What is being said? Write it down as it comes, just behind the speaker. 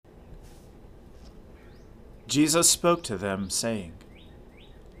Jesus spoke to them, saying,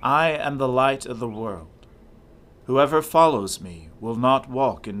 I am the light of the world. Whoever follows me will not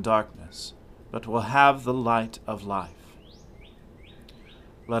walk in darkness, but will have the light of life.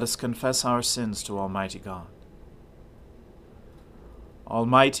 Let us confess our sins to Almighty God.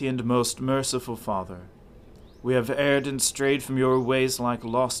 Almighty and most merciful Father, we have erred and strayed from your ways like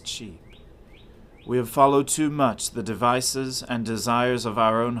lost sheep. We have followed too much the devices and desires of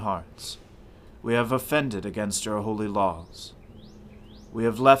our own hearts. We have offended against your holy laws. We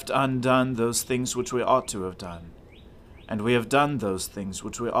have left undone those things which we ought to have done, and we have done those things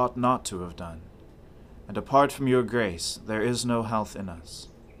which we ought not to have done. And apart from your grace, there is no health in us.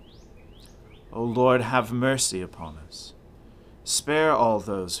 O Lord, have mercy upon us. Spare all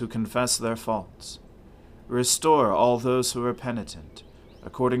those who confess their faults. Restore all those who are penitent,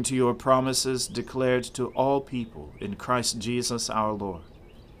 according to your promises declared to all people in Christ Jesus our Lord.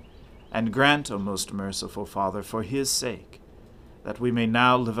 And grant, O most merciful Father, for his sake, that we may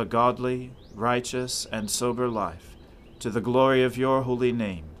now live a godly, righteous, and sober life, to the glory of your holy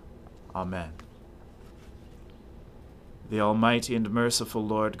name. Amen. The Almighty and merciful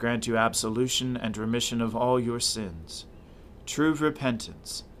Lord grant you absolution and remission of all your sins, true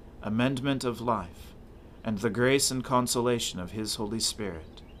repentance, amendment of life, and the grace and consolation of his Holy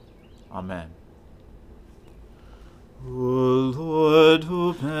Spirit. Amen. O Lord,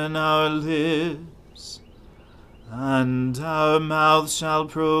 open our lips, and our mouth shall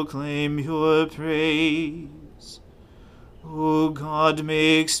proclaim your praise. O God,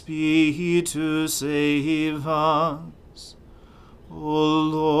 make speed to save us. O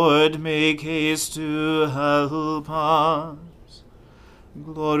Lord, make haste to help us.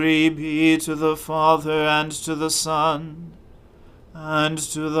 Glory be to the Father, and to the Son, and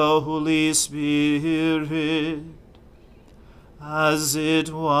to the Holy Spirit, as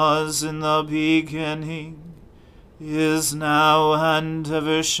it was in the beginning, is now, and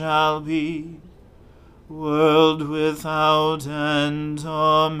ever shall be, world without end.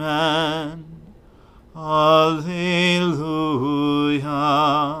 Amen. Alleluia.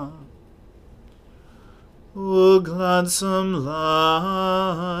 O gladsome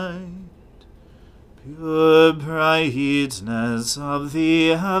light, pure brightness of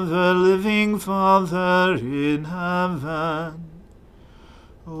the ever-living Father in heaven,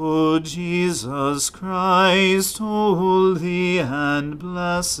 O Jesus Christ, holy and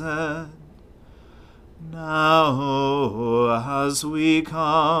blessed, now as we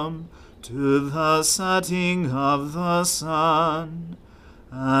come to the setting of the sun,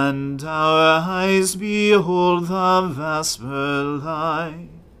 and our eyes behold the vesper light,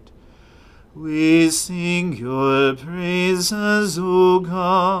 we sing your praises, O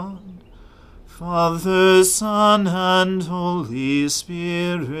God, Father, Son, and Holy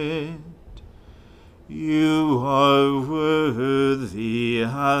Spirit. You are worthy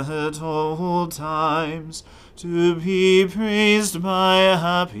at all times to be praised by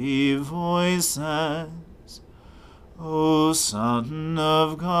happy voices, O Son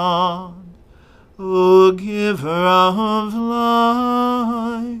of God, O Giver of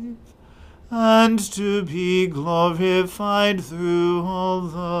life, and to be glorified through all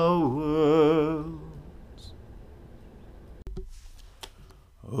the world.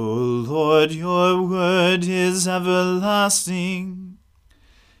 O Lord, your word is everlasting.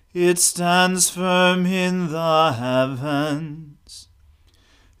 It stands firm in the heavens.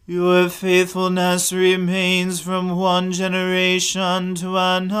 Your faithfulness remains from one generation to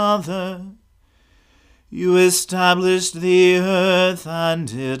another. You established the earth,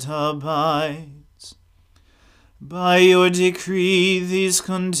 and it abides. By your decree these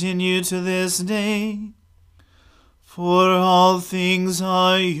continue to this day, for all things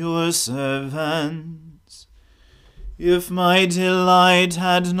are your servants. If my delight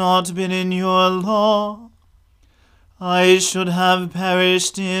had not been in your law, I should have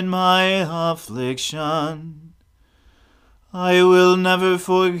perished in my affliction. I will never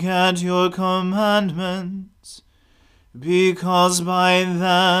forget your commandments, because by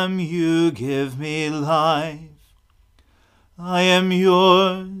them you give me life. I am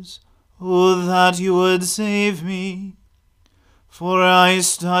yours. Oh, that you would save me, for I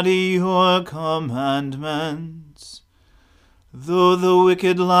study your commandments. Though the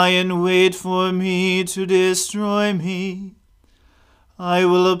wicked lie in wait for me to destroy me, I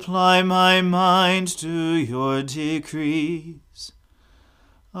will apply my mind to your decrees.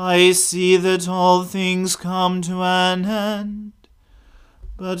 I see that all things come to an end,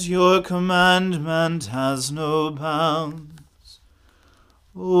 but your commandment has no bounds.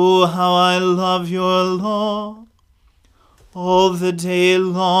 Oh, how I love your law! All the day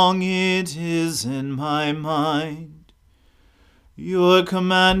long it is in my mind. Your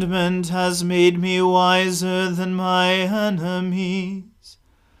commandment has made me wiser than my enemies,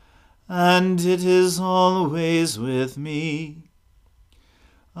 and it is always with me.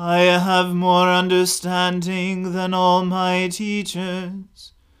 I have more understanding than all my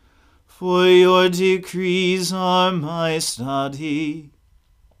teachers, for your decrees are my study.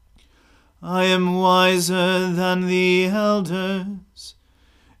 I am wiser than the elders,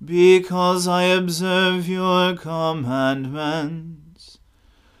 because I observe your commandments.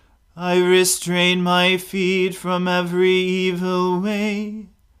 I restrain my feet from every evil way,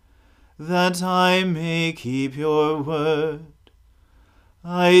 that I may keep your word.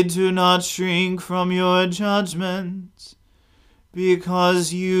 I do not shrink from your judgments,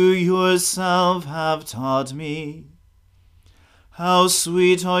 because you yourself have taught me. How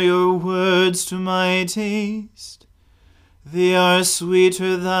sweet are your words to my taste! They are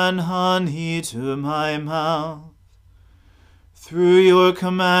sweeter than honey to my mouth. Through your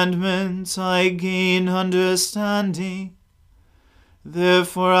commandments I gain understanding.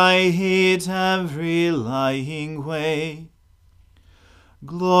 Therefore I hate every lying way.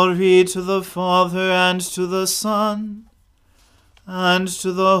 Glory to the Father, and to the Son, and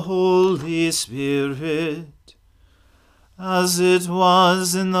to the Holy Spirit, as it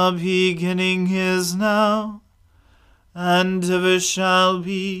was in the beginning, is now, and ever shall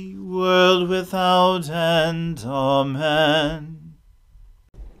be, world without end. Amen.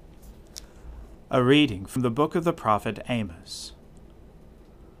 A reading from the book of the prophet Amos.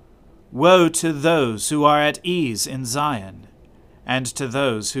 Woe to those who are at ease in Zion, and to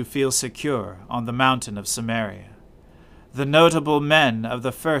those who feel secure on the mountain of Samaria, the notable men of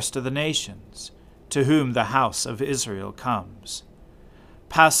the first of the nations, to whom the house of Israel comes.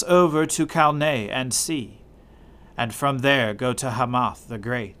 Pass over to Calneh and see, and from there go to Hamath the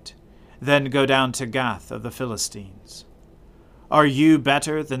Great, then go down to Gath of the Philistines. Are you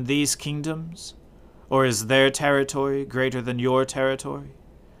better than these kingdoms? Or is their territory greater than your territory?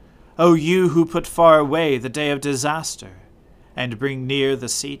 O you who put far away the day of disaster, and bring near the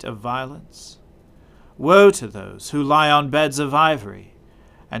seat of violence? Woe to those who lie on beds of ivory,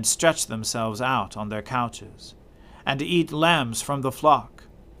 and stretch themselves out on their couches, and eat lambs from the flock,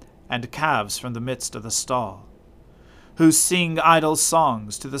 and calves from the midst of the stall, who sing idle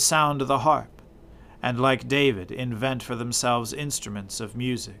songs to the sound of the harp, and like David invent for themselves instruments of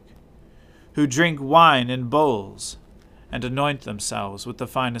music, who drink wine in bowls, and anoint themselves with the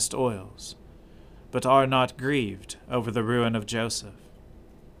finest oils, but are not grieved over the ruin of Joseph.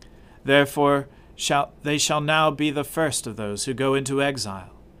 Therefore they shall now be the first of those who go into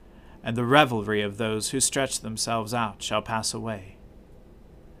exile, and the revelry of those who stretch themselves out shall pass away.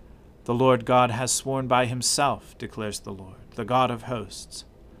 The Lord God has sworn by himself, declares the Lord, the God of hosts.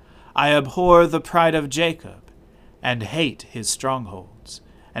 I abhor the pride of Jacob, and hate his strongholds,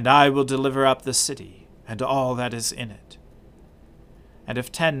 and I will deliver up the city, and all that is in it. And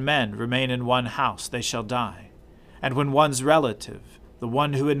if 10 men remain in one house, they shall die. And when one's relative, the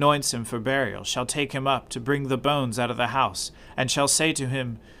one who anoints him for burial, shall take him up to bring the bones out of the house, and shall say to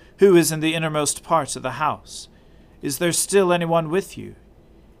him, Who is in the innermost parts of the house? Is there still anyone with you?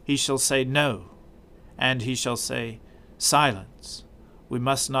 He shall say, No. And he shall say, Silence, we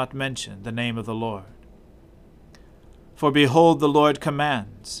must not mention the name of the Lord. For behold, the Lord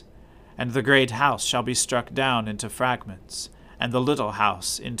commands, and the great house shall be struck down into fragments, and the little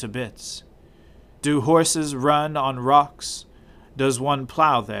house into bits. Do horses run on rocks? Does one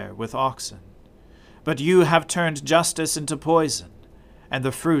plow there with oxen? But you have turned justice into poison, and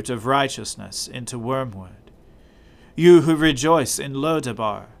the fruit of righteousness into wormwood. You who rejoice in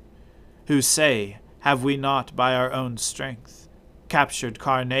Lodebar, who say, Have we not by our own strength captured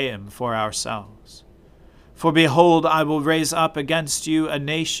Carnaim for ourselves? For behold, I will raise up against you a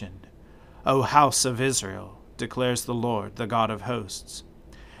nation, O house of Israel, declares the Lord, the God of hosts.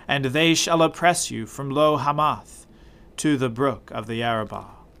 And they shall oppress you from Lo Hamath to the brook of the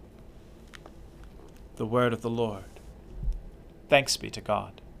Arabah. The word of the Lord. Thanks be to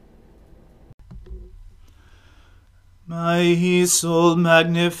God. My soul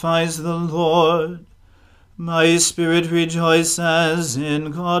magnifies the Lord. My spirit rejoices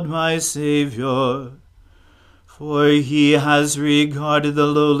in God my Saviour. For he has regarded the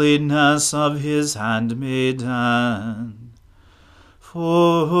lowliness of his handmaiden.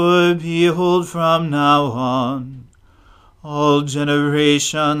 For behold, from now on, all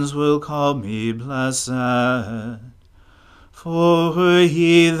generations will call me blessed. For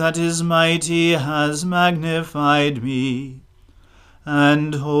he that is mighty has magnified me,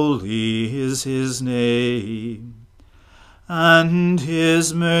 and holy is his name. and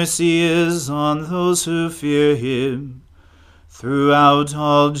his mercy is on those who fear him throughout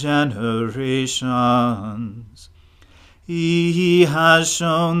all generations. He has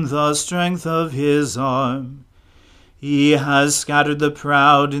shown the strength of his arm. He has scattered the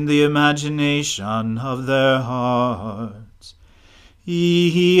proud in the imagination of their hearts.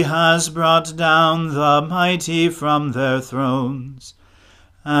 He has brought down the mighty from their thrones,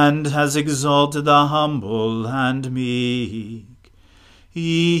 and has exalted the humble and meek.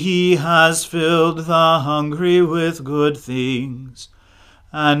 He has filled the hungry with good things,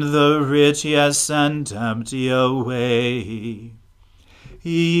 and the rich he has sent empty away.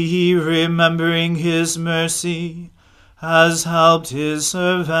 He, remembering his mercy, has helped his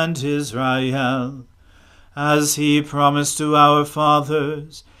servant Israel, as he promised to our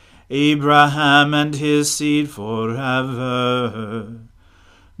fathers, Abraham and his seed forever.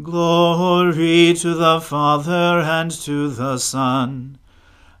 Glory to the Father, and to the Son,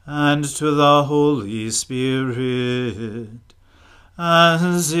 and to the Holy Spirit,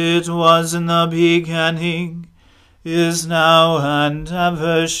 as it was in the beginning, is now, and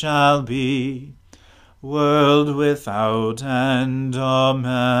ever shall be, world without end.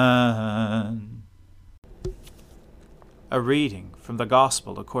 Amen. A reading from the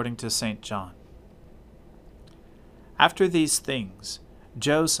Gospel according to St. John. After these things,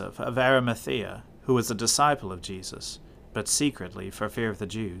 Joseph of Arimathea, who was a disciple of Jesus, but secretly for fear of the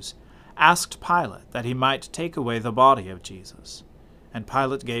Jews, asked Pilate that he might take away the body of Jesus, and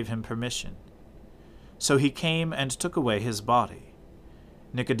Pilate gave him permission. So he came and took away his body.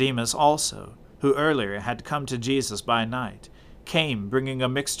 Nicodemus also, who earlier had come to Jesus by night, came bringing a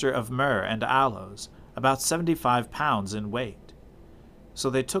mixture of myrrh and aloes, about 75 pounds in weight. So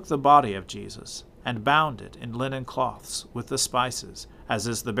they took the body of Jesus, and bound it in linen cloths with the spices, as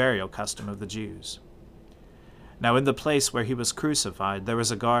is the burial custom of the Jews. Now in the place where he was crucified there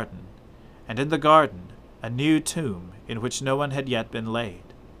was a garden, and in the garden a new tomb in which no one had yet been laid.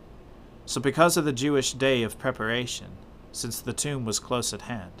 So because of the Jewish day of preparation, since the tomb was close at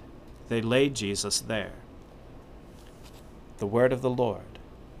hand, they laid Jesus there. The word of the Lord.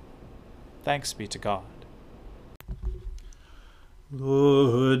 Thanks be to God.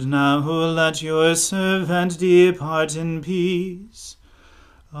 Lord, now let your servant depart in peace,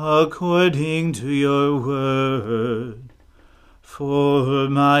 according to your word. For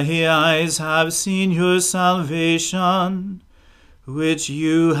my eyes have seen your salvation, which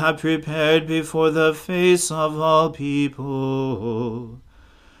you have prepared before the face of all people,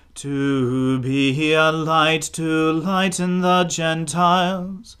 to be a light to lighten the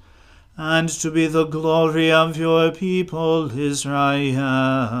Gentiles, and to be the glory of your people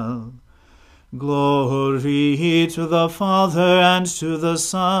Israel. Glory to the Father, and to the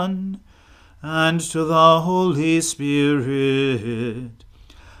Son, and to the Holy Spirit,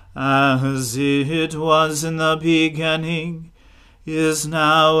 as it was in the beginning, is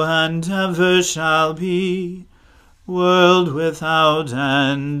now, and ever shall be, world without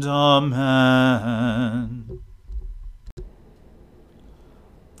end. Amen.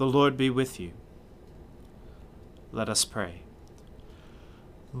 The Lord be with you. Let us pray.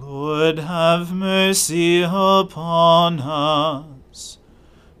 Lord, have mercy upon us.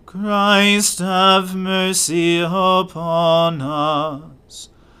 Christ, have mercy upon us.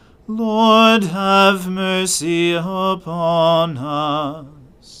 Lord, have mercy upon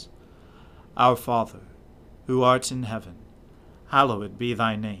us. Our Father, who art in heaven, hallowed be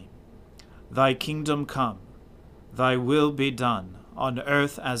thy name. Thy kingdom come, thy will be done, on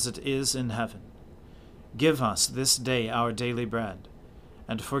earth as it is in heaven. Give us this day our daily bread,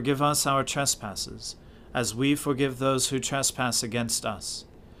 and forgive us our trespasses, as we forgive those who trespass against us.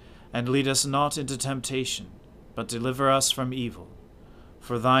 And lead us not into temptation, but deliver us from evil.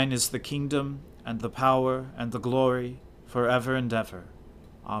 For thine is the kingdom, and the power, and the glory, forever and ever.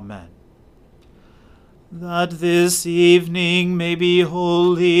 Amen. That this evening may be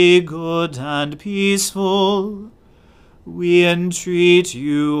holy, good, and peaceful, we entreat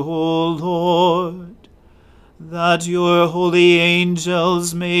you, O Lord, that your holy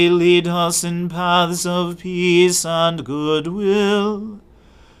angels may lead us in paths of peace and goodwill.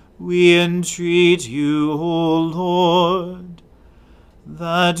 We entreat you, O Lord,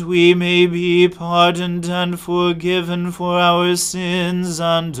 that we may be pardoned and forgiven for our sins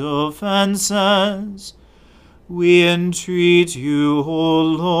and offenses. We entreat you, O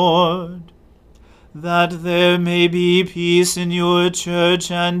Lord, that there may be peace in your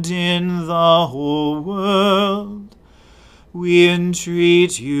church and in the whole world. We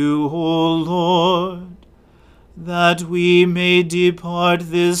entreat you, O Lord, that we may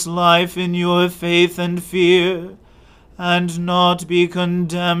depart this life in your faith and fear, and not be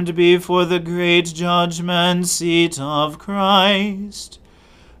condemned before the great judgment seat of Christ.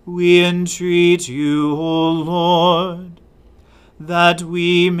 We entreat you, O Lord, that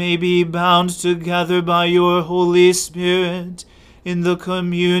we may be bound together by your Holy Spirit in the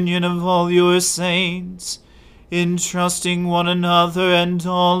communion of all your saints, entrusting one another and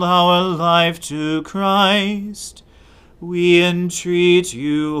all our life to Christ. We entreat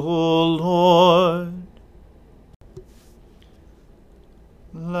you, O Lord.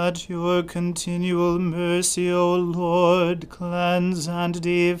 Let your continual mercy, O Lord, cleanse and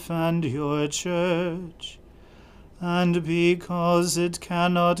defend your church. And because it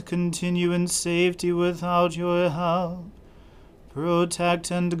cannot continue in safety without your help,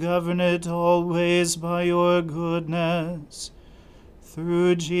 protect and govern it always by your goodness.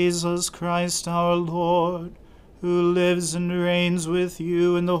 Through Jesus Christ our Lord, who lives and reigns with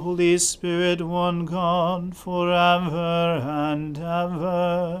you in the Holy Spirit, one God, forever and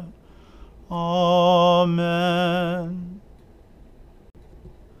ever. Amen.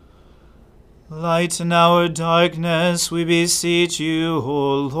 Lighten our darkness, we beseech you,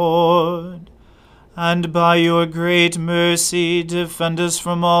 O Lord, and by your great mercy defend us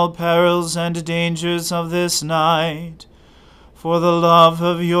from all perils and dangers of this night, for the love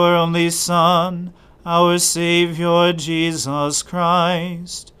of your only Son, our Saviour Jesus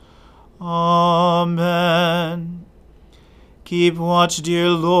Christ. Amen. Keep watch, dear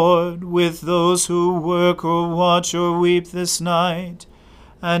Lord, with those who work or watch or weep this night,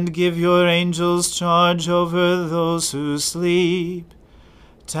 and give your angels charge over those who sleep.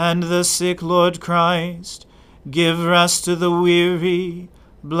 Tend the sick, Lord Christ. Give rest to the weary.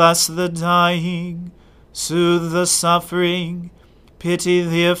 Bless the dying. Soothe the suffering. Pity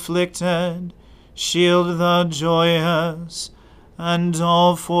the afflicted. Shield the joyous, and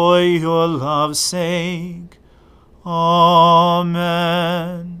all for your love's sake. Amen.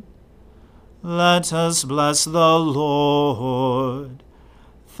 Let us bless the Lord.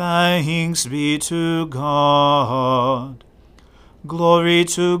 Thanks be to God. Glory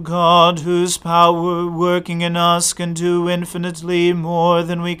to God, whose power working in us can do infinitely more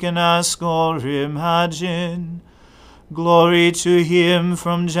than we can ask or imagine. Glory to him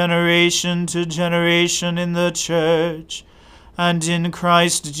from generation to generation in the church, and in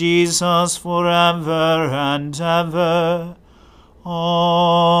Christ Jesus forever and ever.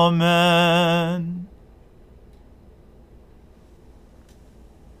 Amen.